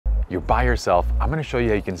you're by yourself, I'm gonna show you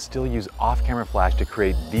how you can still use off-camera flash to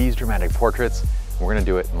create these dramatic portraits. We're gonna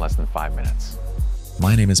do it in less than 5 minutes.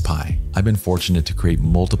 My name is Pi. I've been fortunate to create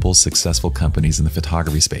multiple successful companies in the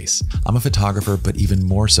photography space. I'm a photographer, but even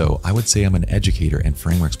more so, I would say I'm an educator and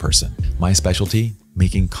frameworks person. My specialty?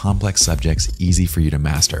 Making complex subjects easy for you to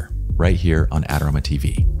master, right here on Adorama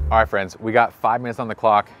TV. All right, friends, we got 5 minutes on the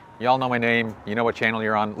clock. Y'all know my name, you know what channel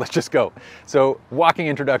you're on, let's just go. So, walking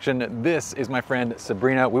introduction, this is my friend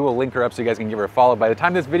Sabrina. We will link her up so you guys can give her a follow. By the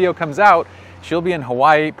time this video comes out, she'll be in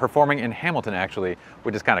Hawaii performing in Hamilton actually,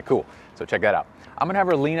 which is kind of cool. So check that out. I'm gonna have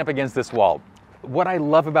her lean up against this wall. What I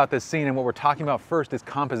love about this scene and what we're talking about first is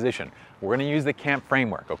composition. We're gonna use the camp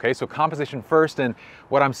framework, okay? So composition first, and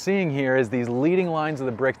what I'm seeing here is these leading lines of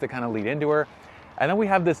the bricks that kind of lead into her. And then we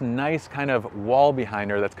have this nice kind of wall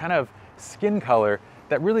behind her that's kind of skin color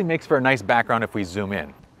that really makes for a nice background if we zoom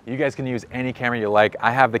in. You guys can use any camera you like.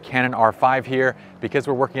 I have the Canon R5 here. Because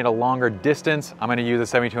we're working at a longer distance, I'm gonna use a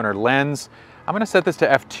 7200 lens. I'm gonna set this to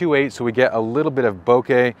f2.8 so we get a little bit of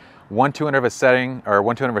bokeh, 1/200 of a setting, or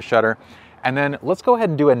 1/200 of a shutter. And then let's go ahead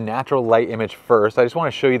and do a natural light image first. I just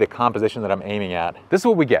wanna show you the composition that I'm aiming at. This is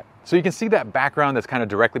what we get. So you can see that background that's kind of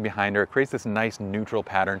directly behind her. It creates this nice neutral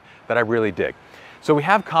pattern that I really dig. So we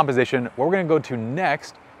have composition. What we're gonna go to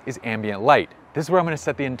next is ambient light. This is where I'm gonna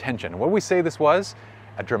set the intention. What did we say this was?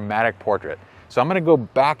 A dramatic portrait. So I'm gonna go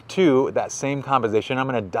back to that same composition. I'm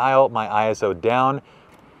gonna dial my ISO down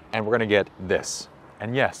and we're gonna get this.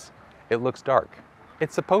 And yes, it looks dark.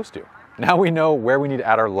 It's supposed to. Now we know where we need to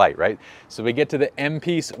add our light, right? So we get to the M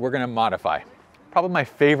piece, we're gonna modify. Probably my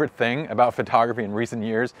favorite thing about photography in recent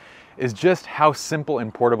years is just how simple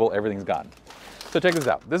and portable everything's gotten. So check this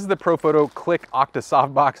out. This is the ProPhoto Click Octa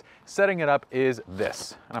softbox. Setting it up is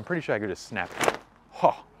this. And I'm pretty sure I could just snap it.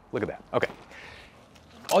 Oh, look at that. Okay.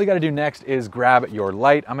 All you gotta do next is grab your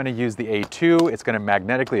light. I'm gonna use the A2. It's gonna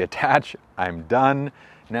magnetically attach. I'm done.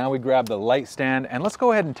 Now we grab the light stand and let's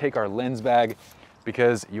go ahead and take our lens bag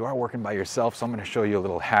because you are working by yourself. So I'm gonna show you a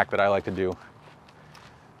little hack that I like to do.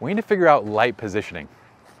 We need to figure out light positioning.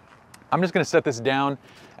 I'm just gonna set this down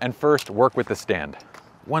and first work with the stand.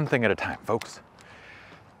 One thing at a time, folks.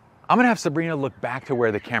 I'm gonna have Sabrina look back to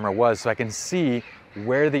where the camera was so I can see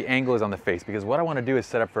where the angle is on the face, because what I wanna do is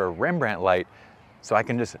set up for a Rembrandt light so I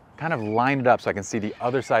can just kind of line it up so I can see the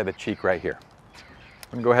other side of the cheek right here.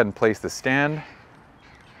 I'm gonna go ahead and place the stand.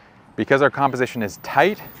 Because our composition is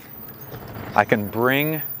tight, I can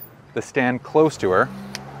bring the stand close to her,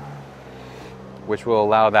 which will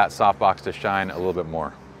allow that softbox to shine a little bit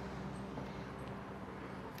more.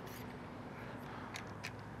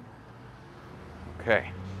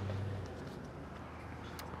 Okay.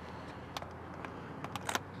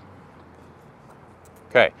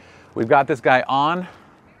 Okay, we've got this guy on. I'm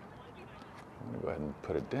gonna go ahead and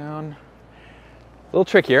put it down. Little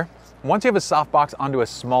trick here. Once you have a softbox onto a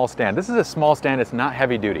small stand, this is a small stand, it's not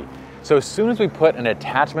heavy duty. So as soon as we put an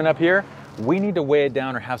attachment up here, we need to weigh it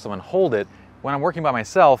down or have someone hold it. When I'm working by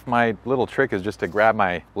myself, my little trick is just to grab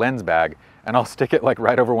my lens bag and I'll stick it like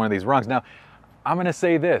right over one of these rungs. Now, I'm gonna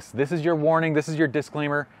say this is your warning, this is your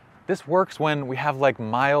disclaimer. This works when we have like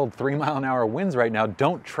mild 3-mile-an-hour winds right now.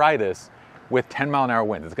 Don't try this with 10-mile-an-hour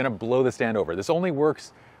winds. It's gonna blow the stand over. This only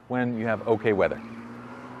works when you have okay weather.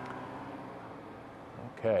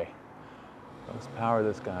 Okay, let's power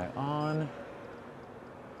this guy on.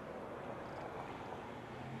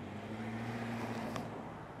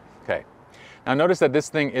 Okay, now notice that this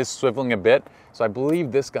thing is swiveling a bit, so I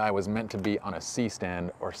believe this guy was meant to be on a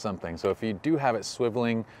C-stand or something. So if you do have it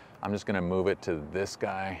swiveling, I'm just gonna move it to this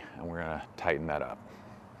guy and we're gonna tighten that up.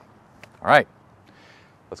 All right.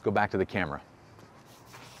 Let's go back to the camera.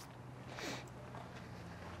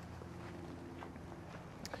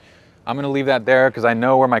 I'm gonna leave that there because I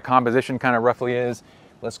know where my composition kind of roughly is.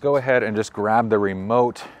 Let's go ahead and just grab the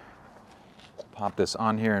remote, pop this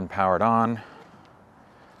on here and power it on.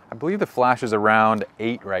 I believe the flash is around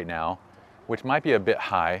 8 right now, which might be a bit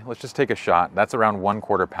high. Let's just take a shot. That's around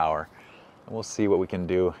 1/4 power. And we'll see what we can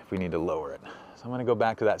do if we need to lower it. So I'm gonna go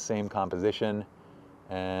back to that same composition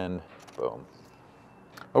and boom.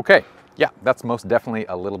 Okay, yeah, that's most definitely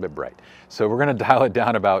a little bit bright. So we're gonna dial it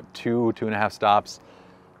down about 2.5 stops.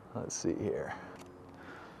 Let's see here.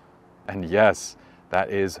 And yes, that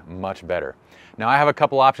is much better. Now I have a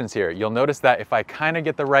couple options here. You'll notice that if I kind of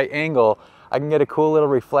get the right angle, I can get a cool little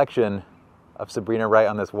reflection of Sabrina right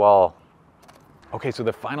on this wall. Okay, so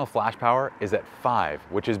the final flash power is at 5,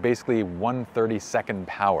 which is basically 1/32nd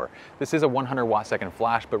power. This is a 100 watt second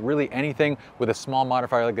flash, but really anything with a small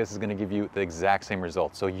modifier like this is gonna give you the exact same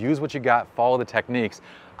results. So use what you got, follow the techniques.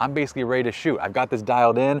 I'm basically ready to shoot. I've got this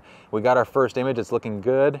dialed in. We got our first image, it's looking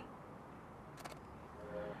good.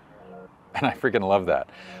 And I freaking love that.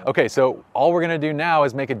 Okay, so all we're gonna do now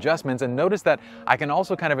is make adjustments, and notice that I can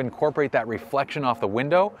also kind of incorporate that reflection off the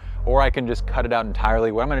window, or I can just cut it out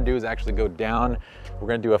entirely. What I'm gonna do is actually go down. We're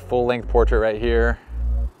gonna do a full-length portrait right here.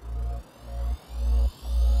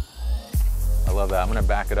 I love that. I'm gonna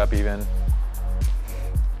back it up even.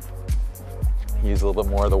 Use a little bit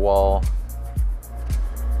more of the wall.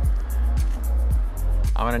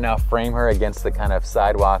 I'm gonna now frame her against the kind of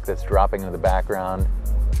sidewalk that's dropping into the background.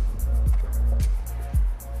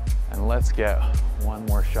 And let's get one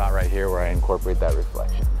more shot right here where I incorporate that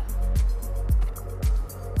reflection.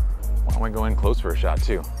 Why don't we go in close for a shot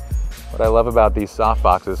too? What I love about these soft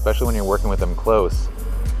boxes, especially when you're working with them close,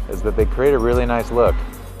 is that they create a really nice look.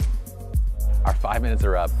 Our 5 minutes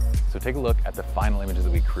are up, so take a look at the final images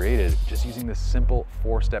that we created just using this simple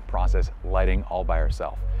 4-step process, lighting all by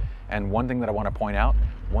ourselves. And one thing that I want to point out,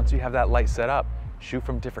 once you have that light set up, shoot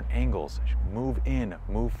from different angles, move in,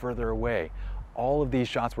 move further away. All of these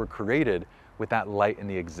shots were created with that light in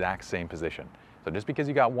the exact same position. So just because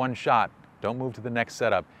you got one shot, don't move to the next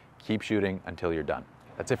setup, keep shooting until you're done.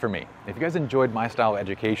 That's it for me. If you guys enjoyed my style of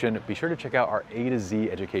education, be sure to check out our A to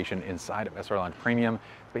Z education inside of SLR Lounge Premium.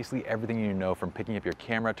 It's basically everything you know from picking up your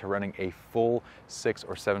camera to running a full 6-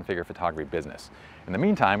 or 7-figure photography business. In the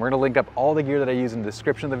meantime, we're gonna link up all the gear that I use in the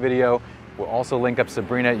description of the video. We'll also link up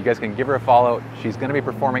Sabrina. You guys can give her a follow. She's gonna be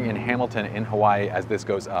performing in Hamilton in Hawaii as this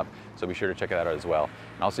goes up, so be sure to check that out as well.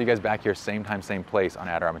 And I'll see you guys back here same time, same place on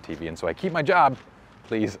Adorama TV. And so I keep my job,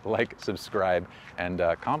 please like, subscribe, and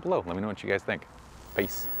comment below. Let me know what you guys think.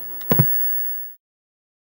 Peace.